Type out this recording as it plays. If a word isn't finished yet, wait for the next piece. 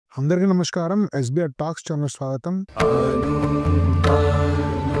అందరికీ నమస్కారం. SBR talks channel స్వాగతం.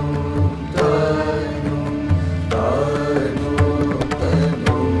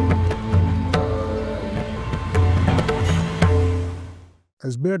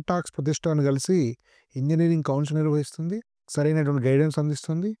 ఎస్బీఆర్ టాక్స్ ప్రతిష్టాన్ని కలిసి ఇంజనీరింగ్ కౌన్సిల్ నిర్వహిస్తుంది. సరైనటువంటి గైడెన్స్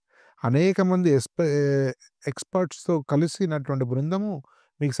అందిస్తుంది. అనేక మంది ఎక్స్పర్ట్స్‌తో కలిసినటువంటి బృందము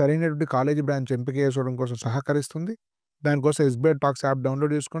మీకు సరైనటువంటి కాలేజీ బ్రాంచ్ ఎంపిక చేసుకోవడం కోసం సహకరిస్తుంది. దానికోసం ఎస్బీఆర్ టాక్స్ యాప్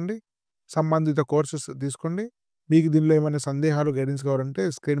డౌన్లోడ్ చేసుకోండి. సంబంధిత కోర్సెస్ తీసుకోండి. మీకు దీనిలో ఏమైనా సందేహాలు, గైడెన్స్ కావాలంటే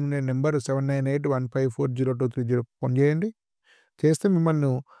స్క్రీన్ మీద నెంబర్ 7981540230 ఫోన్ చేయండి. చేస్తే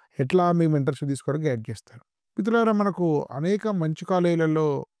మిమ్మల్ని ఎట్లా మీ మెంటర్‌షిప్ తీసుకోవడానికి గైడ్ చేస్తారు. మిత్రులారా, మనకు అనేక మంచి కాలేజీలలో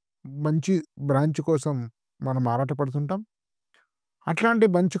మంచి బ్రాంచ్ కోసం మనం ఆరాటపడుతుంటాం. అట్లాంటి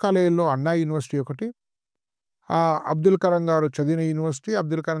మంచి కాలేజీల్లో అన్నా యూనివర్సిటీ ఒకటి. అబ్దుల్ కలాం గారు చదివిన యూనివర్సిటీ.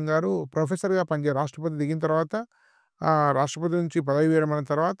 అబ్దుల్ కలాం గారు ప్రొఫెసర్‌గా రాష్ట్రపతి దిగిన తర్వాత రాష్ట్రపతి నుంచి పదవి విరమణ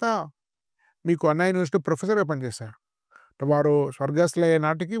తర్వాత మీకు అన్నా యూనివర్సిటీ ప్రొఫెసర్‌గా పనిచేశారు. వారు స్వర్గస్థులయ్యే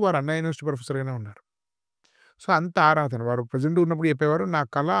నాటికి వారు అన్నా యూనివర్సిటీ ప్రొఫెసర్‌గానే ఉన్నారు. సో, అంత ఆరాధన. వారు ప్రెజెంట్ ఉన్నప్పుడు చెప్పేవారు, నా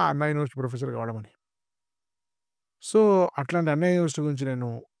కల అన్నా యూనివర్సిటీ ప్రొఫెసర్ కావడమని. సో, అట్లాంటి అన్నా యూనివర్సిటీ గురించి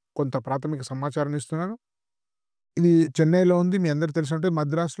నేను కొంత ప్రాథమిక సమాచారాన్ని ఇస్తున్నాను. ఇది చెన్నైలో ఉంది. మీ అందరికీ తెలిసినట్టే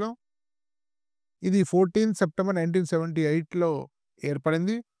మద్రాస్‌లో. ఇది 14 సెప్టెంబర్ 1978లో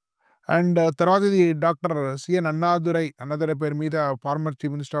ఏర్పడింది. అండ్ తర్వాత ఇది డాక్టర్ సిఎన్ అన్నాదురై పేరు మీద former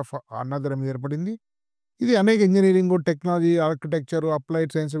chief minister of Annadurai మీద ఏర్పడింది. ఇది అనేక engineering, technology, architecture,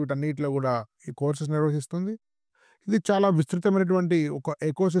 applied science వీటన్నిటిలో కూడా ఈ కోర్సెస్ నిర్వహిస్తుంది. ఇది చాలా విస్తృతమైనటువంటి ఒక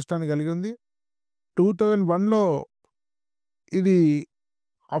ఎకోసిస్టమ్‌ని కలిగి ఉంది. 2001లో ఇది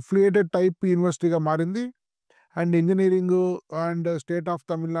అఫిలియేటెడ్ టైప్ యూనివర్సిటీగా మారింది. And engineering and state of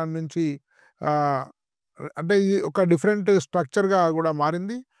Tamil Nadu నుంచి అంటే ఇది ఒక డిఫరెంట్ స్ట్రక్చర్‌గా కూడా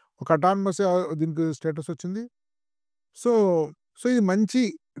మారింది. ఒక అటానమస్ దీనికి స్టేటస్ వచ్చింది. సో, ఇది మంచి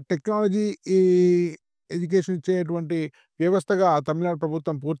టెక్నాలజీ ఎడ్యుకేషన్ ఇచ్చేటువంటి వ్యవస్థగా తమిళనాడు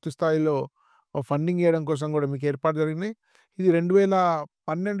ప్రభుత్వం పూర్తి స్థాయిలో ఫండింగ్ ఇవ్వడం కోసం కూడా మీకు ఏర్పాటు జరిగినాయి. ఇది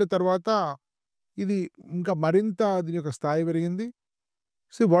 2012 తర్వాత ఇది ఇంకా మరింత దీని యొక్క స్థాయి పెరిగింది.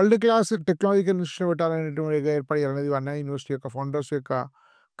 So, world class technological institution పెట్టాలనేటువంటిగా ఏర్పడాలనేది అన్నా యూనివర్సిటీ యొక్క ఫౌండర్స్ యొక్క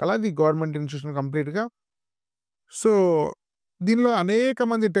కల. ఇది గవర్నమెంట్ ఇన్స్టిట్యూషన్ కంప్లీట్‌గా. సో, దీనిలో అనేక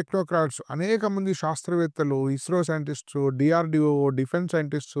మంది టెక్నోక్రాట్స్, అనేక మంది శాస్త్రవేత్తలు, ఇస్రో సైంటిస్ట్సు, డీఆర్‌డీఓ, డిఫెన్స్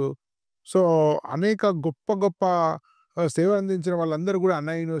సైంటిస్ట్సు, సో, అనేక గొప్ప గొప్ప సేవలు అందించిన వాళ్ళందరూ కూడా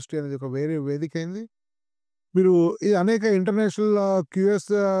అన్నా యూనివర్సిటీ అనేది ఒక వేరే వేదిక అయింది. మీరు ఇది అనేక ఇంటర్నేషనల్ క్యూఎస్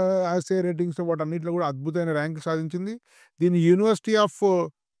ఆసియా రేటింగ్స్ వాటన్నిటిలో కూడా అద్భుతమైన ర్యాంక్ సాధించింది. దీన్ని యూనివర్సిటీ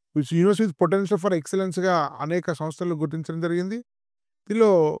విత్ పొటెన్షియల్ ఫర్ ఎక్సలెన్స్‌గా అనేక సంస్థలు గుర్తించడం జరిగింది.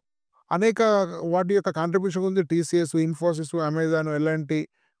 దీనిలో అనేక వాటి యొక్క కాంట్రిబ్యూషన్ ఉంది. టీసీఎస్, ఇన్ఫోసిస్, అమెజాన్, ఎల్ఎన్‌టీ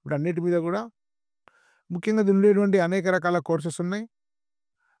వీటన్నిటి మీద కూడా ముఖ్యంగా దీనిలో ఉండేటువంటి అనేక రకాల కోర్సెస్ ఉన్నాయి.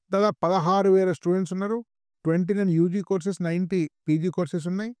 దాదాపు 16,000 స్టూడెంట్స్ ఉన్నారు. 29 యూజీ కోర్సెస్, 90 పీజీ కోర్సెస్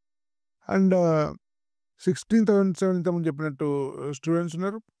ఉన్నాయి. అండ్ 16,000 ఇంతకుముందు చెప్పినట్టు స్టూడెంట్స్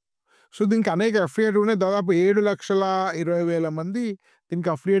ఉన్నారు. సో, దీనికి అనేక అఫిలియేటెడ్ ఉన్నాయి. దాదాపు 7,20,000 మంది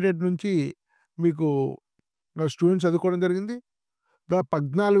దీనికి అఫిలియేటెడ్ నుంచి మీకు స్టూడెంట్స్ చదువుకోవడం జరిగింది.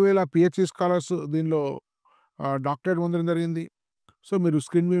 14,000 పీహెచ్‌డీ స్కాలర్స్ దీనిలో డాక్టరేట్ పొందడం జరిగింది. సో, మీరు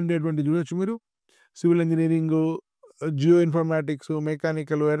స్క్రీన్ మీద ఉండేటువంటి చూడొచ్చు మీరు. Civil engineering, Jio informatics,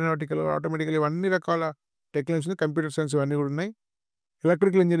 mechanical, aeronautical, ఆటోమేటికల్ ఇవన్నీ రకాల టెక్నాలజీ, కంప్యూటర్ సైన్స్ ఇవన్నీ కూడా ఉన్నాయి.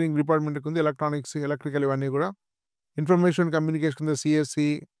 ఎలక్ట్రికల్ ఇంజినీరింగ్ డిపార్ట్మెంట్‌కి ఉంది. ఎలక్ట్రానిక్స్, ఎలక్ట్రికల్ ఇవన్నీ కూడా. ఇన్ఫర్మేషన్ కమ్యూనికేషన్ కింద సీఎస్‌సి,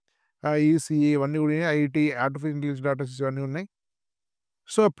 ఈసీఈ ఇవన్నీ కూడా ఉన్నాయి. IT, artificial intelligence, data science ఇవన్నీ ఉన్నాయి.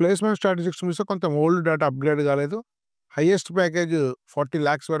 సో, ప్లేస్‌మెంట్ స్టాటిస్టిక్స్ చూస్తే కొంత ఓల్డ్ డేటా అప్‌గ్రేడ్ కాలేదు. హైయెస్ట్ ప్యాకేజ్ 40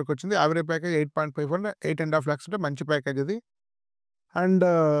 లాక్స్ వరకు వచ్చింది. యావరేజ్ ప్యాకేజ్ 8.54 8.5 లాక్స్ అంటే మంచి ప్యాకేజ్ అది. అండ్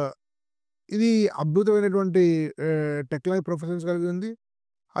ఇది అద్భుతమైనటువంటి టెక్నాలజీ ప్రొఫెషన్స్ కలిగి ఉంది.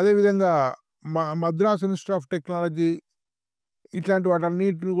 అదేవిధంగా మద్రాస్ ఇన్స్టిట్యూట్ ఆఫ్ టెక్నాలజీ ఇట్లాంటి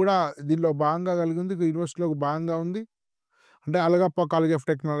వాటన్నిటిని కూడా దీనిలో భాగంగా కలిగి ఉంది. యూనివర్సిటీలో భాగంగా ఉంది. అంటే అలగప్ప కాలేజ్ ఆఫ్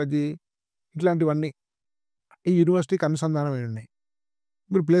టెక్నాలజీ ఇట్లాంటివన్నీ ఈ యూనివర్సిటీకి అనుసంధానమై ఉన్నాయి.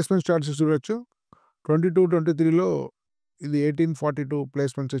 మీరు ప్లేస్‌మెంట్ స్టాటిస్టిక్స్ చూడొచ్చు. 22, 23లో ఇది 1842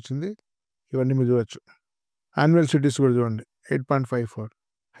 ప్లేస్‌మెంట్స్ వచ్చింది. ఇవన్నీ మీరు చూడొచ్చు. యాన్యువల్ సిటీస్ కూడా చూడండి. 8.54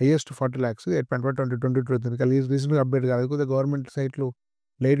 హైయెస్ట్ 40 లాక్స్ 8.5 2022 రీసెంట్‌గా అప్డేట్ కాలేదు. కొద్దిగా గవర్నమెంట్ సైట్లు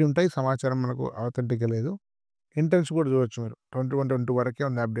లేట్ ఉంటాయి. సమాచారం మనకు ఆథెంటిక్‌గా లేదు. ఇంటర్న్స్ కూడా చూడొచ్చు మీరు. 21, 22 వరకే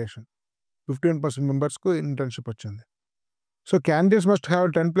ఉంది అప్డేషన్. 51% మెంబర్స్‌కు ఇంటర్న్‌షిప్ వచ్చింది. So, candidates must have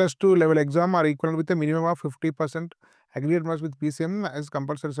 10+2 level exam are equal with a minimum of 50% aggregate marks with PCM as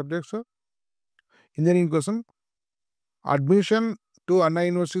compulsory subjects. Engineering కోసం అడ్మిషన్ టు అన్నా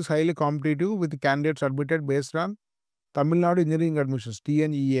university is highly competitive with candidates admitted based on Tamil Nadu engineering admissions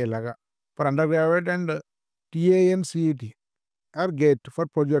TNEA లాగా for under graduate and టీఏఎన్‌సీఈటీ. Or gate for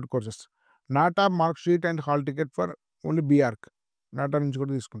project courses. నాటా mark sheet and hall ticket for only B.Arch. నాటా నుంచి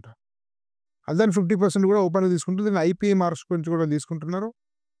కూడా తీసుకుంటారు. Other 50% కూడా ఓపెన్‌గా తీసుకుంటూ దీన్ని IPE marks గురించి కూడా తీసుకుంటున్నారు.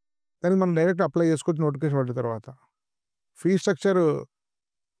 దానికి మనం డైరెక్ట్ అప్లై చేసుకోవచ్చు నోటిఫికేషన్ పడిన తర్వాత. Fee structure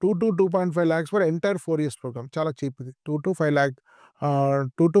 2-2.5 lakhs for entire 4 years programme. చాలా చీప్ ఇది. 2-5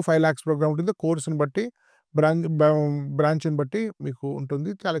 లాక్స్ ప్రోగ్రామ్ ఉంటుంది. కోర్స్‌ని బట్టి బ్రాంచ్‌ని బట్టి మీకు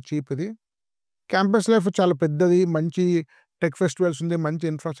ఉంటుంది. చాలా చీప్ ఇది. క్యాంపస్ లైఫ్ చాలా పెద్దది. మంచి టెక్ ఫెస్టివల్స్ ఉంది. మంచి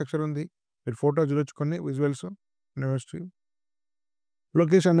ఇన్‌ఫ్రాస్ట్రక్చర్ ఉంది. మీరు ఫోటో చూడొచ్చు కొన్ని విజువల్స్. యూనివర్సిటీ.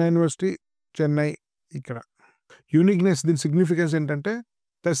 లొకేషన్ అన్నా యూనివర్సిటీ చెన్నై ఇక్కడ. యూనిక్‌నెస్ దీని సిగ్నిఫికెన్స్ ఏంటంటే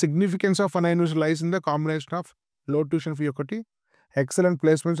ద సిగ్నిఫికెన్స్ ఆఫ్ అన్నా university lies in the combination of లో ట్యూషన్ ఫీ ఒకటి, excellent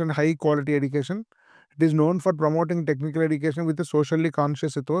placements and high quality education. It is known for promoting technical education with socially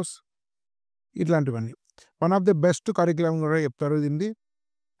conscious ethos. ఇట్లాంటివన్నీ. One of the best curriculum కూడా చెప్తారు దీనిది.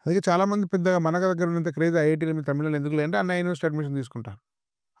 అందుకే చాలామంది పెద్దగా మన దగ్గర ఉన్నంత క్రేజ్ ఐఐటీల మీద తమిళనాడులో ఎందుకు లేదంటే అన్నా యూనివర్సిటీ అడ్మిషన్ తీసుకుంటారు.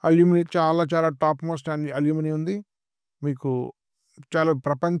 అల్యూమిని చాలా టాప్ మోస్ట్ అల్యూమిని ఉంది. మీకు చాలా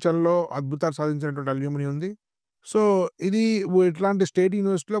ప్రపంచంలో అద్భుతాలు సాధించినటువంటి అల్యూమిని ఉంది. సో, ఇది ఇట్లాంటి స్టేట్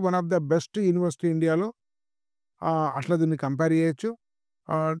యూనివర్సిటీలో one of the best university ఇండియాలో. అట్లా దీన్ని కంపేర్ చేయొచ్చు.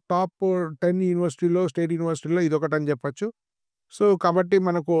 టాప్ 10 యూనివర్సిటీలో స్టేట్ యూనివర్సిటీలో ఇదొకటని చెప్పొచ్చు. సో, కాబట్టి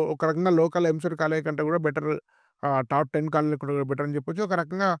మనకు ఒక రకంగా లోకల్ ఎంసెట్ కాలేజ్ కంటే కూడా బెటర్, టాప్ 10 కాలేజ్ కూడా బెటర్ అని చెప్పొచ్చు. ఒక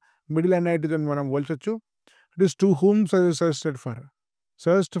రకంగా మిడిల్ ఎన్ఐటీతోని మనం పోల్చొచ్చు. It is to whom suggested for.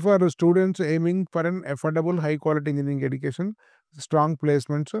 Suggest for students aiming for N affordable high quality engineering education, strong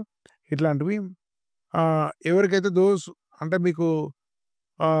placements ఇట్లాంటివి. ఎవరికైతే అంటే మీకు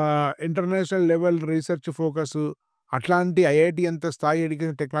ఇంటర్నేషనల్ లెవెల్ రీసెర్చ్ ఫోకస్ అట్లాంటి ఐఐటీ అంత స్థాయి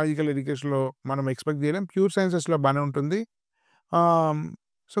ఎడ్యుకేషన్ టెక్నాలజికల్ ఎడ్యుకేషన్‌లో మనం ఎక్స్‌పెక్ట్ చేయలేం. ప్యూర్ సైన్సెస్‌లో బానే ఉంటుంది. ఆహ్,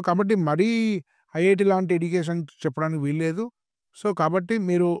 సో, కాబట్టి మరీ ఐఐటీ లాంటి ఎడ్యుకేషన్ చెప్పడానికి వీల్లేదు. సో, కాబట్టి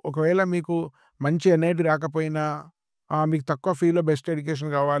మీరు ఒకవేళ మీకు మంచి ఎన్ఐటీ రాకపోయినా, మీకు తక్కువ ఫీలో బెస్ట్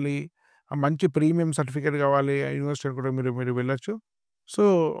ఎడ్యుకేషన్ కావాలి, మంచి ప్రీమియం సర్టిఫికేట్ కావాలి, ఆ యూనివర్సిటీకి కూడా మీరు మీరు వెళ్ళొచ్చు. సో,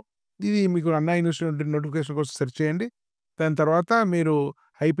 ఇది మీకు అన్నా యూనివర్సిటీ నోటిఫికేషన్ కోసం సెర్చ్ చేయండి. దాని తర్వాత మీరు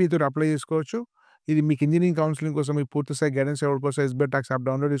ఐపీతోటి అప్లై చేసుకోవచ్చు. ఇది మీకు ఇంజినీరింగ్ కౌన్సిలింగ్ కోసం మీకు పూర్తి స్థాయి గైడెన్స్ ఇవ్వడం కోసం ఎస్బీఆర్ టాక్స్ యాప్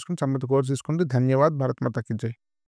డౌన్లోడ్ చేసుకొని సంబంధిత కోర్స్ తీసుకోండి. ధన్యవాద్. భారత్ మాతా కీ జై.